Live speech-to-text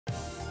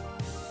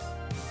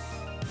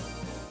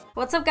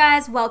What's up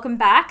guys, welcome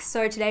back.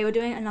 So today we're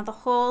doing another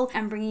haul.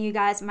 I'm bringing you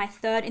guys my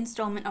third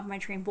installment of my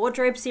dream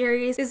wardrobe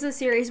series. This is a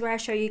series where I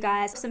show you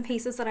guys some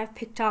pieces that I've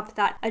picked up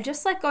that are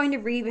just like going to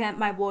revamp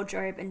my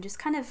wardrobe and just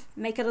kind of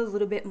make it a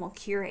little bit more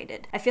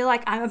curated. I feel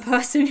like I'm a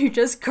person who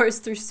just goes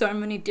through so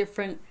many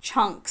different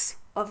chunks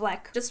of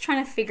like just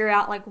trying to figure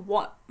out like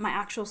what my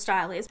actual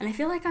style is, and I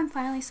feel like I'm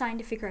finally starting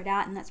to figure it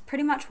out, and that's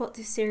pretty much what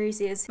this series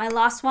is. My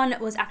last one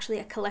was actually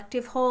a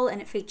collective haul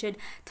and it featured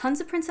tons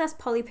of Princess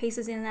Polly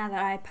pieces in there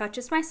that I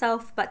purchased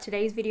myself, but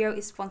today's video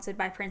is sponsored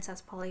by Princess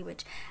Polly,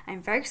 which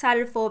I'm very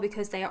excited for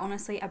because they are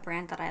honestly a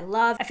brand that I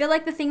love. I feel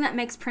like the thing that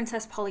makes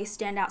Princess Polly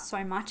stand out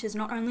so much is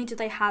not only do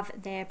they have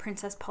their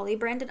Princess Polly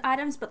branded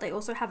items, but they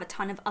also have a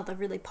ton of other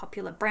really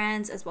popular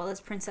brands as well as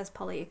Princess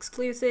Polly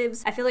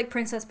exclusives. I feel like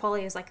Princess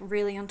Polly is like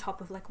really on top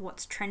of like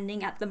what's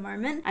trending at the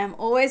moment. I'm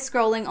always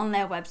scrolling on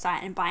their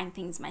website and buying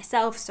things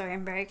myself, so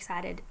I'm very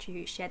excited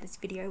to share this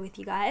video with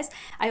you guys.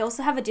 I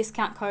also have a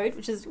discount code,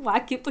 which is why I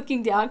keep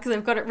looking down because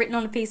I've got it written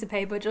on a piece of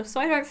paper just so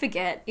I don't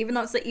forget, even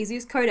though it's the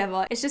easiest code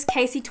ever. It's just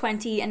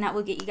KASEY20 and that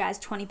will get you guys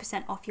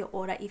 20% off your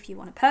order if you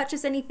want to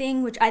purchase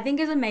anything, which I think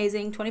is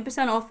amazing.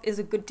 20% off is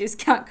a good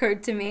discount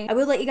code to me. I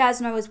will let you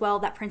guys know as well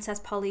that Princess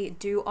Polly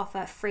do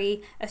offer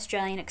free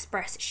Australian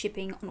Express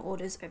shipping on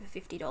orders over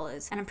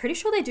 $50, and I'm pretty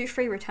sure they do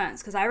free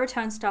returns because I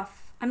return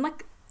stuff. I'm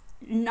like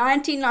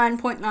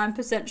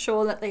 99.9%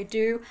 sure that they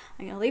do.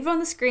 I'm gonna leave it on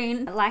the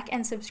screen. Like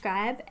and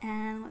subscribe,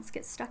 and let's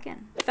get stuck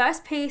in.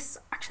 First piece,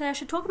 actually I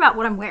should talk about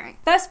what I'm wearing.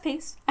 First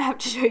piece I have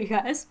to show you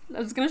guys. I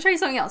was gonna show you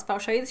something else, but I'll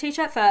show you the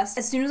t-shirt first.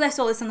 As soon as I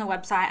saw this on the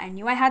website, I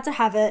knew I had to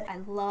have it. I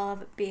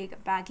love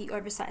big, baggy,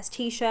 oversized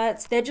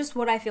t-shirts. They're just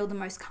what I feel the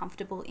most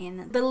comfortable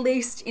in, the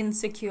least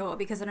insecure,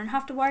 because I don't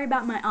have to worry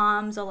about my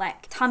arms or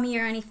like tummy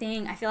or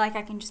anything. I feel like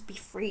I can just be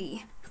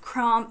free.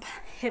 Crump,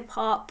 hip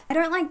hop. I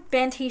don't like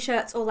band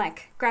t-shirts or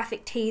like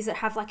graphic tees that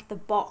have like the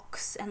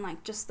box and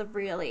like just the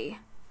really,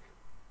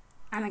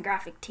 I'm a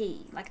graphic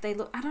tee. Like they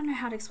look, I don't know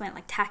how to explain it,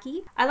 like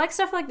tacky. I like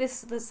stuff like this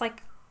that's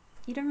like,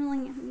 you don't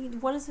really,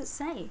 what does it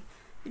say?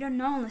 You don't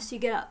know unless you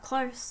get up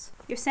close.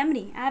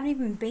 Yosemite, I haven't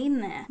even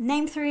been there.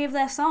 Name 3 of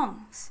their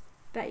songs.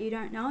 Bet you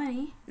don't know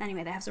any.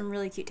 Anyway, they have some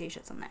really cute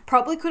t-shirts on there.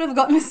 Probably could have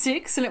gotten a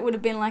 6 and it would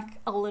have been like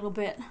a little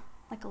bit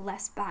like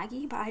less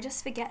baggy, but I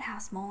just forget how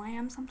small I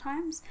am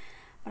sometimes.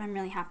 But I'm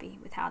really happy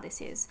with how this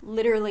is.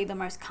 Literally the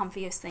most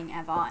comfiest thing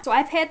ever. So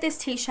I paired this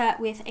t-shirt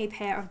with a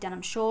pair of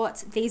denim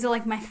shorts. These are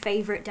like my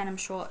favorite denim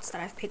shorts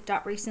that I've picked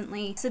up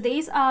recently. So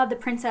these are the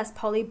Princess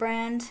Polly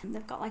brand.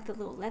 They've got like the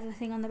little leather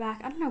thing on the back.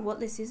 I don't know what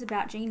this is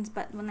about jeans,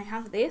 but when they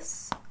have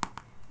this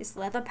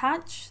leather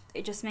patch,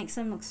 it just makes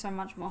them look so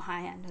much more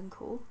high-end and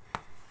cool.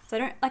 So I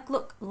don't like,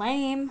 look,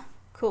 lame,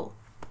 cool,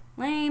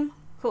 lame,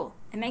 cool.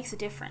 It makes a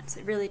difference,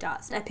 it really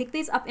does. I picked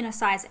these up in a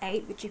size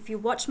 8, which if you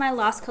watch my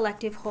last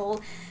collective haul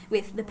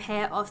with the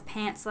pair of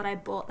pants that I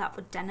bought that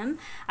were denim,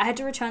 I had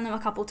to return them a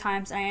couple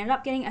times and I ended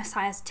up getting a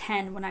size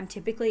 10 when I'm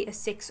typically a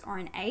 6 or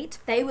an 8.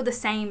 They were the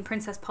same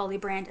Princess Polly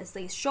brand as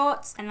these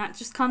shorts, and that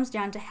just comes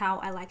down to how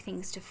I like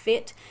things to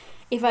fit.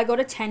 If I got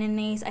a 10 in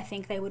these, I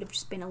think they would have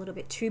just been a little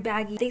bit too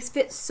baggy. These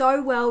fit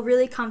so well,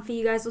 really comfy.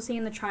 You guys will see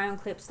in the try on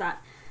clips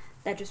that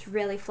they're just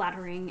really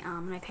flattering,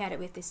 and I paired it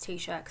with this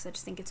t-shirt because I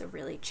just think it's a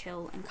really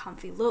chill and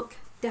comfy look.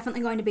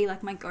 Definitely going to be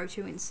like my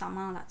go-to in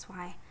summer. That's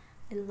why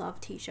I love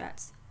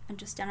t-shirts and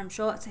just denim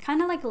shorts. They're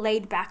kind of like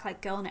laid back,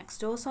 like girl next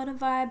door sort of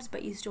vibes,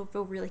 but you still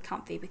feel really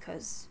comfy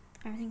because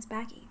everything's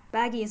baggy.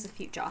 Baggy is the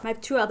future. I have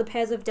 2 other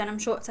pairs of denim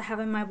shorts I have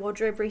in my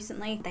wardrobe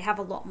recently. They have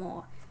a lot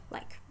more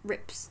like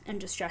rips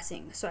and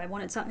distressing, so I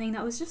wanted something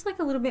that was just like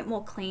a little bit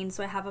more clean,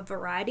 so I have a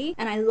variety,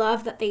 and I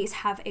love that these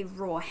have a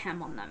raw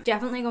hem on them.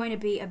 Definitely going to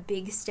be a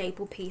big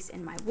staple piece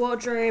in my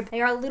wardrobe. They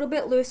are a little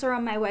bit looser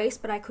on my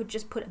waist, but I could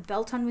just put a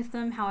belt on with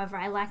them. However,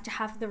 I like to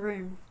have the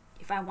room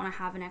if I want to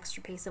have an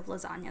extra piece of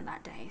lasagna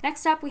that day.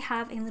 Next up, we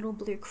have a little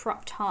blue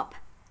crop top.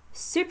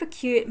 Super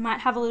cute,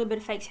 might have a little bit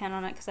of fake tan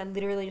on it because I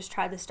literally just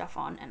tried this stuff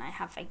on and I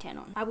have fake tan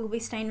on. I will be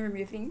stain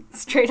removing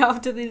straight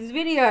after this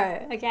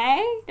video,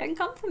 okay? Don't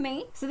come for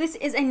me. So this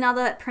is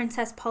another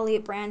Princess Polly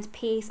brand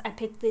piece. I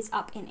picked this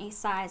up in a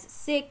size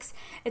 6.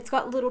 It's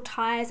got little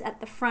ties at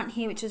the front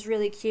here, which is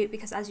really cute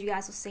because as you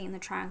guys will see in the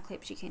try on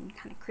clips, you can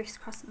kind of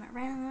crisscross them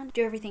around,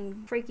 do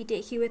everything freaky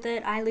deaky with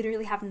it. I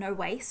literally have no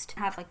waist, I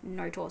have like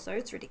no torso,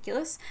 it's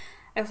ridiculous.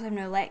 I also have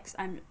no legs,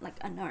 I'm like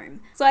a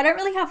gnome. So I don't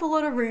really have a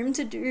lot of room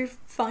to do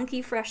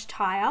funky fresh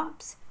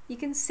tie-ups. You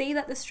can see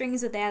that the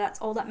strings are there, that's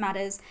all that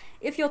matters.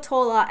 If you're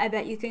taller, I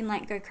bet you can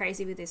like go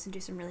crazy with this and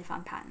do some really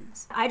fun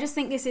patterns. I just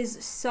think this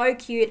is so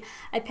cute.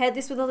 I paired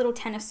this with a little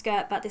tennis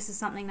skirt, but this is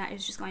something that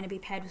is just going to be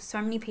paired with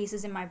so many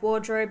pieces in my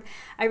wardrobe.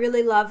 I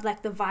really love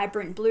like the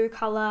vibrant blue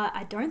color.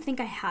 I don't think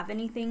I have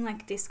anything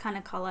like this kind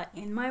of color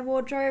in my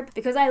wardrobe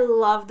because I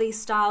love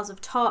these styles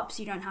of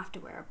tops. You don't have to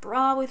wear a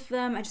bra with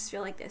them. I just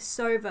feel like they're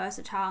so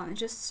versatile and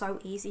just so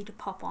easy to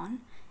pop on.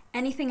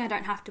 Anything I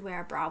don't have to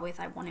wear a bra with,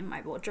 I want in my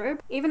wardrobe.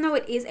 Even though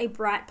it is a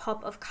bright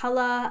pop of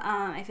color,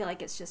 I feel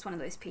like it's just one of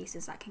those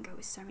pieces that can go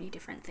with so many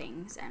different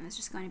things, and it's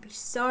just going to be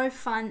so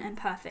fun and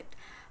perfect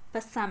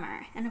for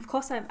summer. And of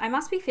course, I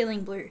must be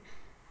feeling blue.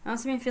 I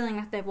also been feeling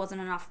like there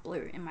wasn't enough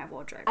blue in my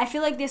wardrobe. I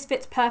feel like this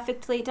fits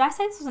perfectly. Did I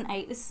say this was an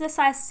 8? This is a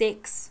size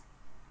 6.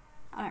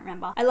 I don't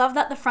remember. I love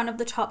that the front of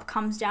the top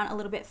comes down a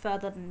little bit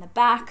further than the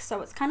back,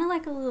 so it's kind of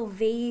like a little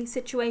V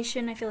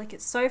situation. I feel like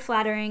it's so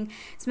flattering.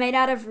 It's made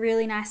out of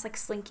really nice like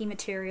slinky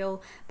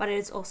material, but it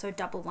is also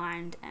double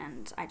lined,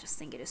 and I just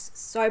think it is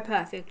so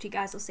perfect. You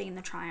guys will see in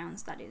the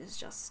try-ons that it is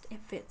just,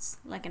 it fits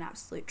like an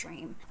absolute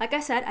dream. Like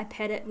I said, I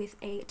paired it with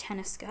a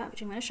tennis skirt,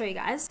 which I'm going to show you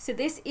guys. So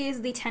this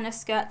is the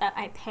tennis skirt that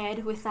I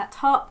paired with that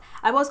top.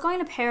 I was going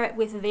to pair it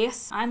with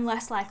this. I'm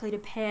less likely to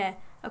pair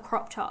a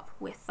crop top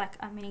with like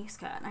a mini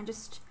skirt, and I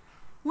just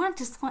wanted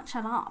to switch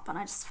it up, and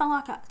I just felt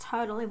like it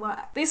totally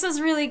worked. This is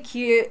really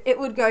cute. It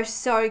would go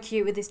so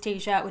cute with this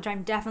t-shirt, which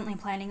I'm definitely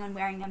planning on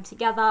wearing them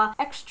together.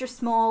 Extra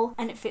small,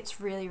 and it fits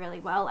really,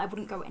 really well. I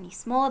wouldn't go any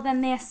smaller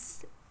than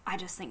this. I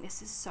just think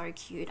this is so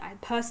cute. I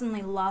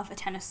personally love a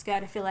tennis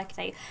skirt. I feel like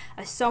they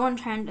are so on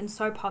trend and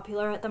so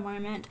popular at the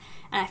moment,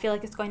 and I feel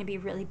like it's going to be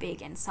really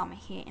big in summer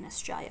here in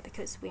Australia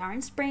because we are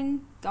in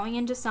spring going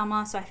into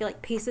summer, so I feel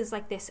like pieces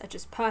like this are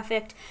just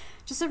perfect.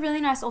 Just a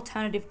really nice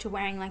alternative to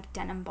wearing like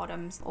denim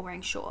bottoms or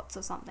wearing shorts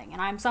or something.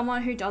 And I'm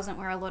someone who doesn't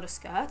wear a lot of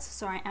skirts,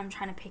 so I am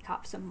trying to pick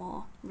up some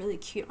more really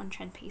cute on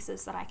trend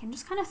pieces that I can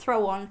just kind of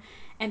throw on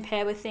and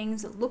pair with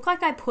things that look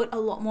like I put a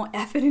lot more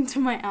effort into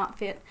my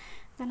outfit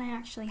than I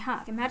actually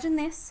have. Imagine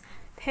this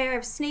pair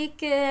of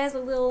sneakers, a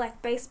little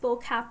like baseball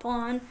cap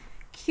on,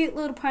 cute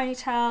little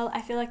ponytail.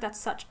 I feel like that's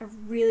such a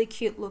really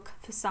cute look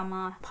for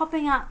summer.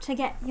 Popping up to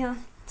get your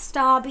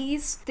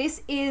starbies.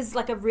 This is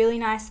like a really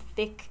nice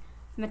thick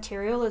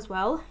material as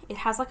well. It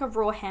has like a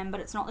raw hem, but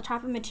it's not the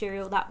type of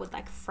material that would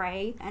like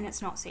fray, and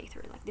it's not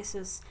see-through. Like this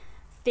is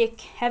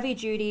thick, heavy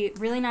duty,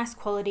 really nice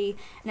quality,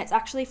 and it's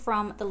actually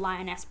from the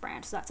Lioness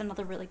brand, so that's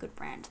another really good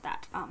brand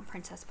that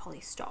Princess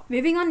Polly stocked.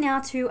 Moving on now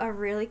to a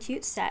really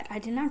cute set. I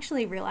didn't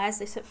actually realize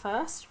this at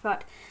first,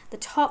 but the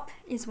top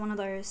is one of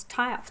those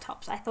tie-off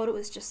tops. I thought it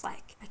was just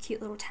like a cute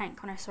little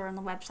tank when I saw it on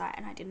the website,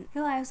 and I didn't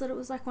realize that it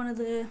was like one of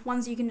the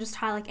ones you can just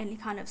tie like any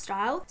kind of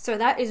style. So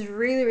that is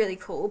really, really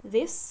cool.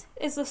 This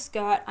is a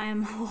skirt. I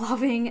am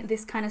loving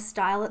this kind of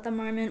style at the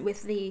moment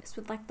with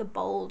like the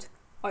bold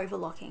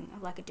overlocking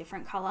of like a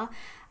different color.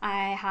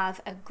 I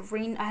have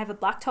a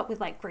black top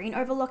with like green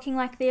overlocking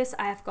like this.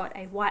 I have got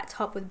a white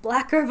top with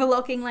black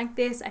overlocking like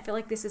this. I feel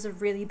like this is a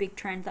really big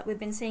trend that we've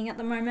been seeing at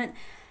the moment,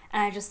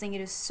 and I just think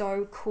it is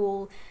so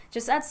cool.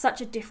 Just adds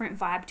such a different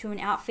vibe to an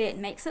outfit. It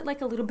makes it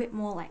like a little bit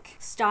more like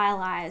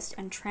stylized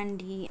and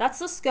trendy. That's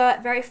the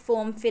skirt, very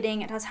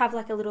form-fitting. It does have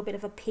like a little bit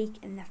of a peak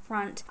in the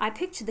front. I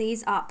picked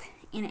these up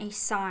in a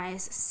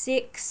size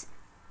 6,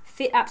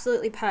 fit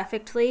absolutely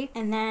perfectly,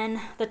 and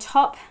then the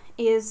top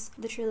is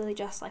literally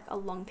just like a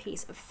long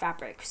piece of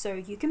fabric, so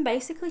you can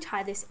basically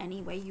tie this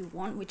any way you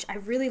want, which I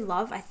really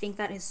love. I think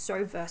that is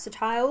so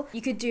versatile.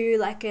 You could do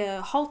like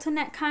a halter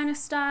neck kind of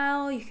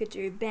style, you could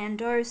do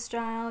bandeau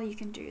style, you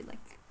can do like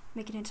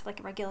make it into like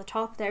a regular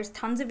top. There's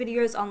tons of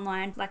videos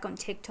online like on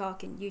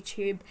TikTok and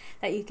YouTube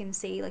that you can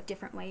see like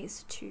different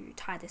ways to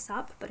tie this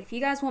up. But if you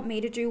guys want me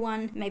to do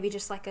one, maybe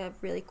just like a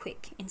really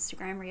quick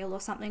Instagram reel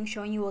or something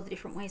showing you all the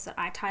different ways that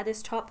I tie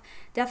this top,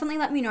 definitely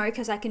let me know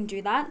because I can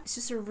do that. It's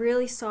just a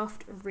really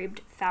soft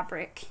ribbed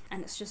fabric,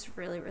 and it's just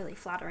really, really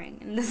flattering,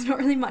 and there's not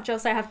really much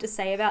else I have to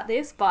say about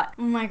this, but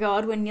oh my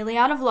god, we're nearly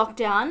out of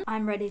lockdown.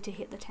 I'm ready to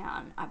hit the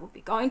town. I will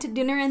be going to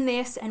dinner in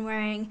this and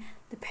wearing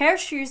the pair of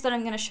shoes that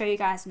I'm going to show you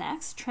guys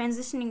next,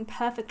 transitioning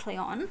perfectly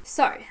on.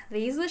 So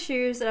these are the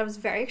shoes that I was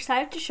very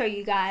excited to show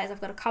you guys. I've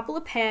got a couple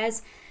of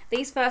pairs.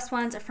 These first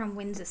ones are from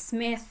Windsor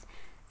Smith.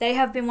 They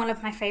have been one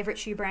of my favorite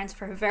shoe brands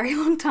for a very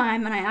long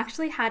time, and I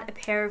actually had a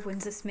pair of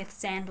Windsor Smith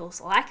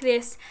sandals like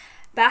this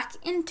back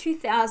in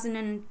 2000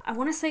 and I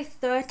want to say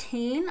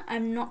 13.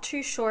 I'm not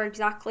too sure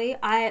exactly.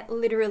 I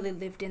literally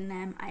lived in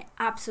them. I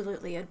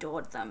absolutely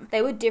adored them.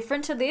 They were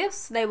different to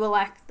this. They were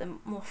like the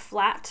more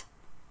flat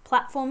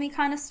platformy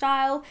kind of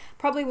style.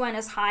 Probably weren't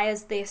as high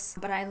as this,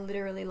 but I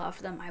literally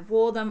loved them. I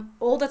wore them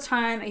all the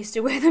time. I used to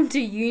wear them to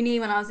uni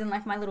when I was in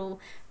like my little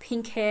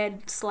pink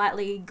haired,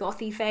 slightly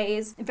gothy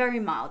phase.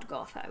 Very mild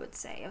goth, I would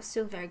say. I was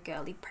still very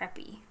girly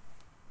preppy,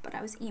 but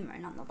I was emo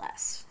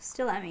nonetheless.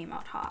 Still am emo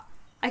at heart.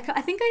 I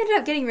think I ended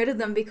up getting rid of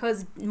them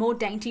because more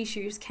dainty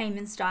shoes came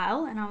in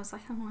style, and I was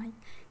like, oh, I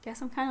guess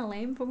I'm kind of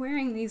lame for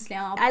wearing these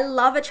now. I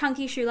love a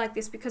chunky shoe like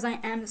this because I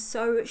am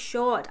so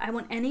short. I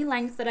want any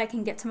length that I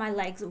can get to my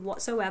legs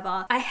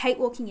whatsoever. I hate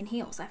walking in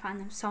heels. I find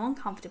them so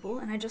uncomfortable,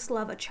 and I just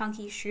love a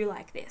chunky shoe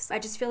like this. I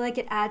just feel like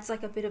it adds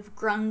like a bit of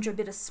grunge, a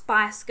bit of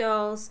Spice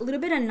Girls, a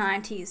little bit of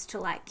 90s to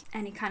like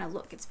any kind of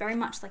look. It's very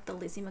much like the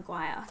Lizzie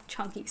McGuire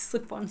chunky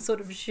slip-on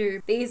sort of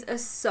shoe. These are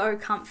so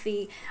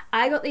comfy.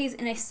 I got these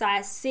in a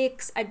size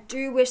 6. I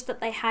do wish that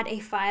they had a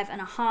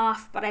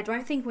 5.5, but I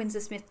don't think Windsor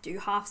Smith do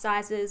half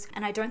sizes,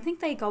 and I don't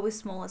think they go as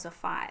small as a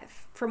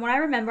 5. From what I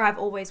remember, I've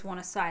always worn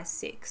a size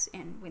 6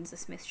 in Windsor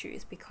Smith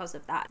shoes because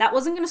of that. That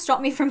wasn't going to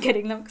stop me from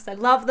getting them because I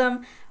love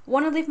them,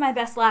 want to live my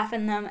best life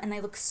in them, and they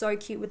look so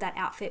cute with that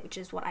outfit, which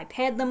is what I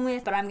paired them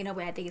with. But I'm going to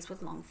wear these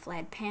with long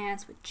flared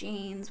pants, with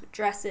jeans, with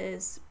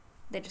dresses,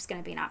 they're just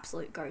going to be an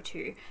absolute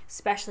go-to,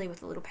 especially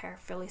with a little pair of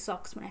frilly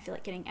socks when I feel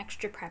like getting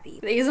extra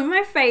preppy. These are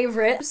my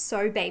favorite.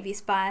 So Baby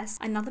Spice.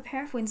 Another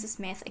pair of Windsor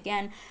Smith,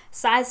 again,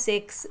 size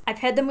 6. I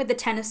paired them with the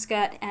tennis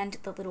skirt and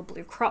the little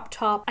blue crop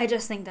top. I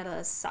just think that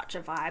is such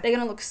a vibe. They're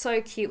going to look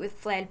so cute with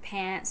flared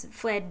pants and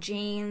flared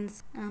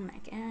jeans. Oh my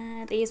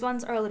god. These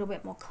ones are a little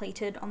bit more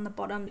pleated on the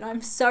bottom.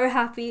 I'm so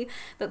happy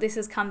that this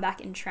has come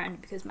back in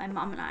trend because my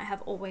mum and I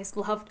have always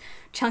loved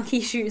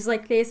chunky shoes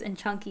like this and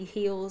chunky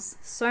heels.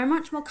 So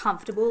much more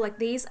comfortable. Like,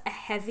 these are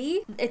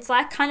heavy. It's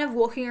like kind of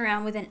walking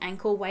around with an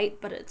ankle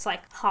weight, but it's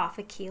like half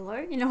a kilo,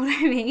 you know what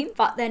I mean?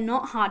 But they're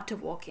not hard to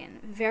walk in.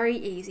 Very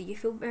easy. You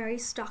feel very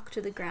stuck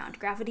to the ground.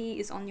 Gravity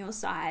is on your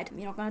side.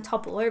 You're not going to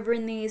topple over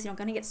in these. You're not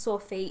going to get sore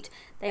feet.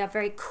 They are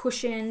very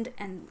cushioned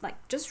and like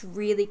just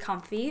really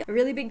comfy. A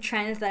really big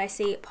trend that I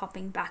see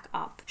popping back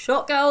up.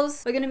 Short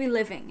girls, we're going to be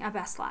living our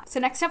best life. So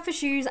next up for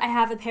shoes, I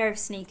have a pair of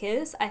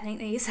sneakers. I think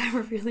these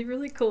are really,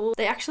 really cool.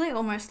 They actually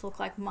almost look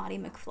like Marty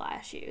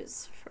McFly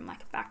shoes from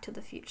like Back to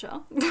the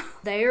Future.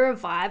 They are a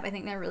vibe. I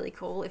think they're really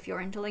cool if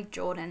you're into like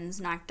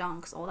Jordans, Nike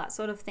Dunks, all that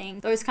sort of thing.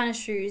 Those kind of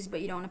shoes,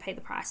 but you don't want to pay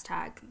the price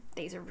tag.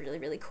 These are really,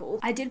 really cool.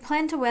 I did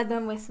plan to wear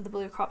them with the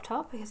blue crop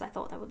top because I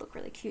thought they would look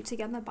really cute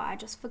together, but I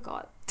just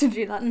forgot to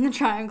do that in the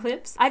try-on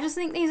clips. I just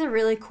think these are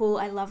really cool.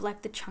 I love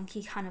like the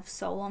chunky kind of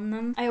sole on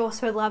them. I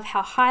also love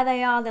how high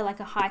they are. They're like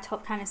a high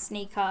top kind of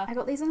sneaker. I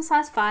got these in a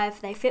size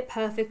 5. They fit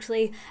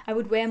perfectly. I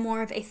would wear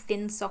more of a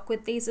thin sock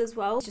with these as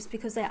well, just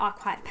because they are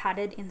quite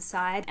padded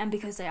inside and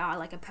because they are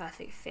like a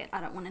perfect fit.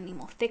 I don't want any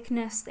more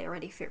thickness. They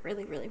already fit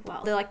really, really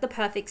well. They're like the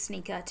perfect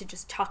sneaker to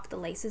just tuck the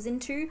laces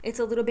into. It's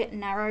a little bit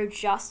narrow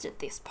just at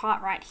this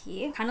part right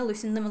here. Kind of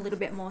loosen them a little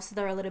bit more so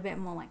they're a little bit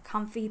more like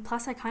comfy.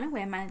 Plus I kind of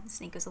wear my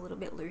sneakers a little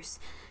bit loose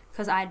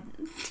because I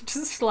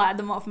just slide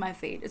them off my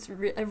feet. It's a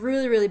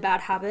really, really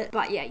bad habit.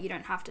 But yeah, you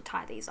don't have to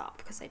tie these up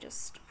because they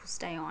just will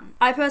stay on.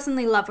 I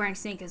personally love wearing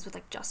sneakers with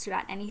like just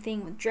about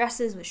anything, with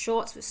dresses, with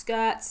shorts, with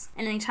skirts.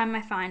 And anytime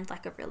I find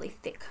like a really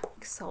thick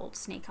soled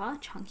sneaker,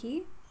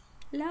 chunky,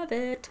 love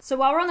it. So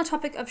while we're on the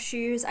topic of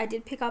shoes, I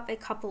did pick up a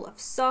couple of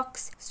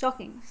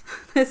stockings.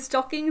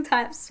 Stocking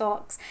type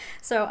socks.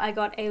 So I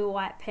got a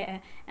white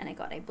pair and I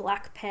got a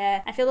black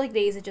pair. I feel like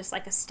these are just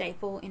like a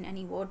staple in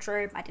any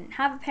wardrobe. I didn't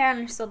have a pair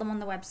and I saw them on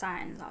the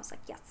website and I was like,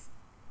 yes.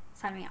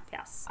 Sign me up,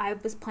 yes. I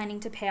was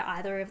planning to pair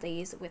either of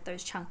these with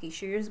those chunky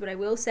shoes, but I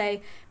will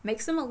say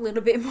makes them a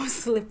little bit more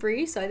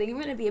slippery, so I think I'm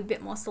going to be a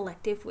bit more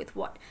selective with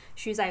what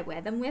shoes I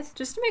wear them with,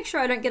 just to make sure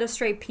I don't get a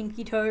stray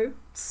pinky toe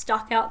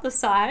stuck out the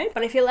side.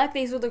 But I feel like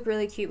these would look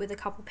really cute with a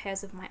couple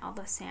pairs of my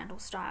other sandal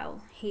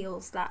style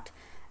heels that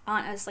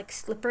aren't as like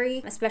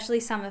slippery, especially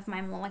some of my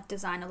more like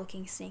designer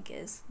looking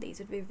sneakers. These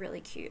would be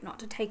really cute, not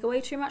to take away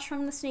too much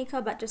from the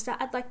sneaker, but just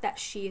to add like that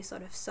sheer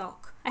sort of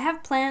sock. I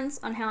have plans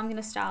on how I'm going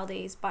to style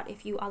these, but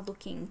if you are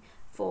looking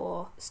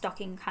for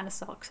stocking kind of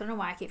socks, I don't know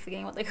why I keep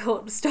forgetting what they're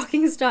called,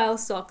 stocking style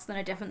socks, then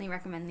I definitely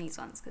recommend these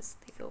ones because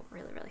they feel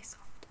really, really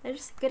soft. They're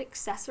just a good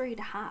accessory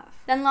to have.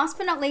 Then last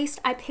but not least,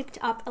 I picked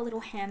up a little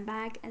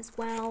handbag as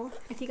well.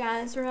 If you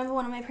guys remember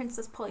one of my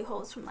Princess Polly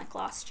hauls from like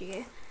last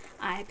year,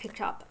 I picked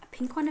up a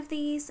pink one of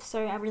these.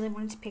 So I really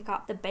wanted to pick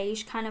up the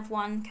beige kind of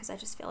one because I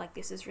just feel like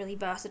this is really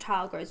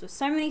versatile, goes with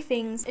so many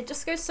things. It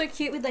just goes so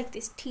cute with like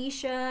this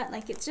t-shirt,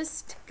 like it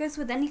just goes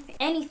with anything.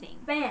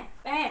 Bam,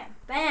 bam,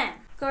 bam.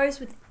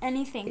 Goes with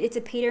anything. It's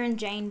a Peter and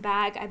Jane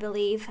bag, I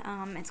believe.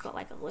 It's got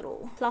like a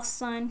little plus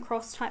sign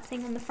cross type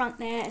thing on the front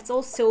there. It's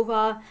all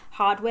silver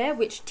hardware,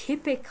 which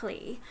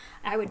typically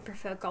I would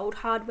prefer gold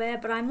hardware,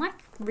 but I'm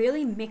like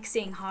really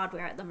mixing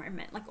hardware at the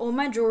moment. Like all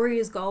my jewelry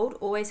is gold,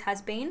 always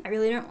has been. I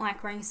really don't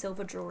like wearing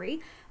silver jewelry,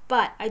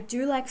 but I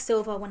do like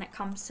silver when it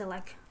comes to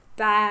like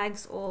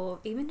bags or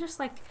even just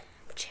like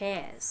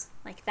chairs.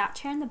 Like that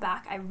chair in the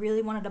back, I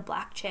really wanted a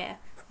black chair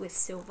with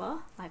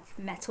silver, like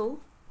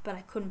metal, but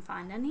I couldn't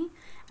find any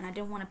and I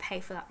didn't want to pay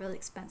for that really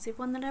expensive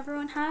one that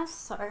everyone has,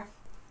 so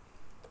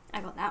I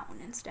got that one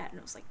instead and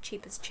it was like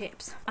cheap as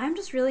chips. I'm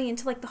just really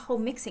into like the whole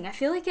mixing. I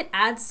feel like it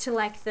adds to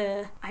like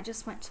I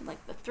just went to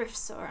like the thrift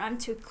store. I'm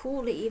too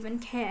cool to even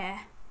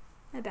care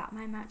about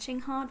my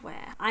matching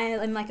hardware. I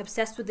am like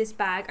obsessed with this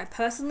bag. I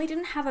personally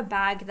didn't have a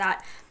bag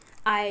that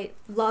I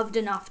loved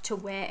enough to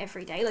wear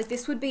every day. Like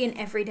this would be an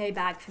everyday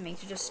bag for me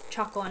to just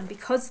chuck on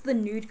because the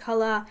nude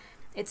color,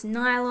 it's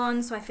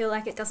nylon, so I feel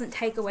like it doesn't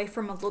take away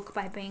from a look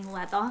by being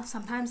leather.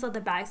 Sometimes leather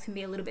bags can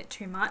be a little bit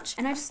too much,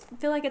 and I just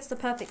feel like it's the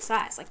perfect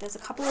size. Like there's a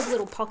couple of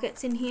little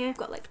pockets in here. I've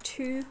got like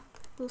 2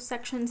 little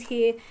sections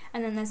here,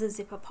 and then there's a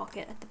zipper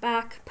pocket at the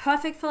back.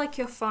 Perfect for like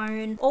your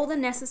phone. All the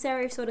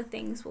necessary sort of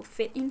things will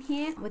fit in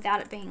here without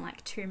it being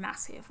like too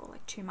massive or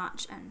like too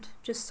much, and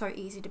just so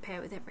easy to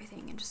pair with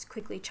everything and just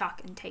quickly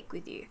chuck and take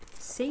with you.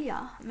 See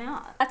ya, I'm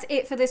out. That's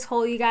it for this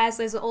haul, you guys.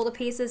 Those are all the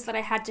pieces that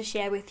I had to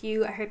share with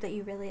you. I hope that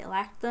you really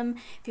liked them.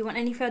 If you want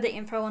any further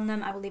info on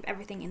them, I will leave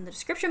everything in the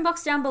description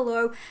box down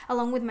below,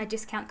 along with my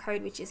discount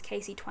code, which is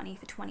KASEY20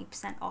 for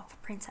 20%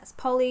 off Princess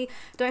Polly.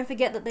 Don't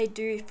forget that they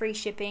do free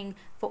shipping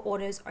for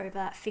orders those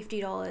over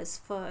 $50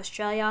 for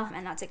Australia,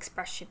 and that's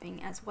express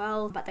shipping as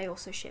well, but they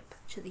also ship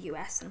to the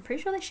US, and I'm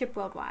pretty sure they ship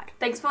worldwide.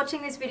 Thanks for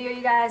watching this video,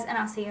 you guys, and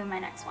I'll see you in my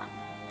next one.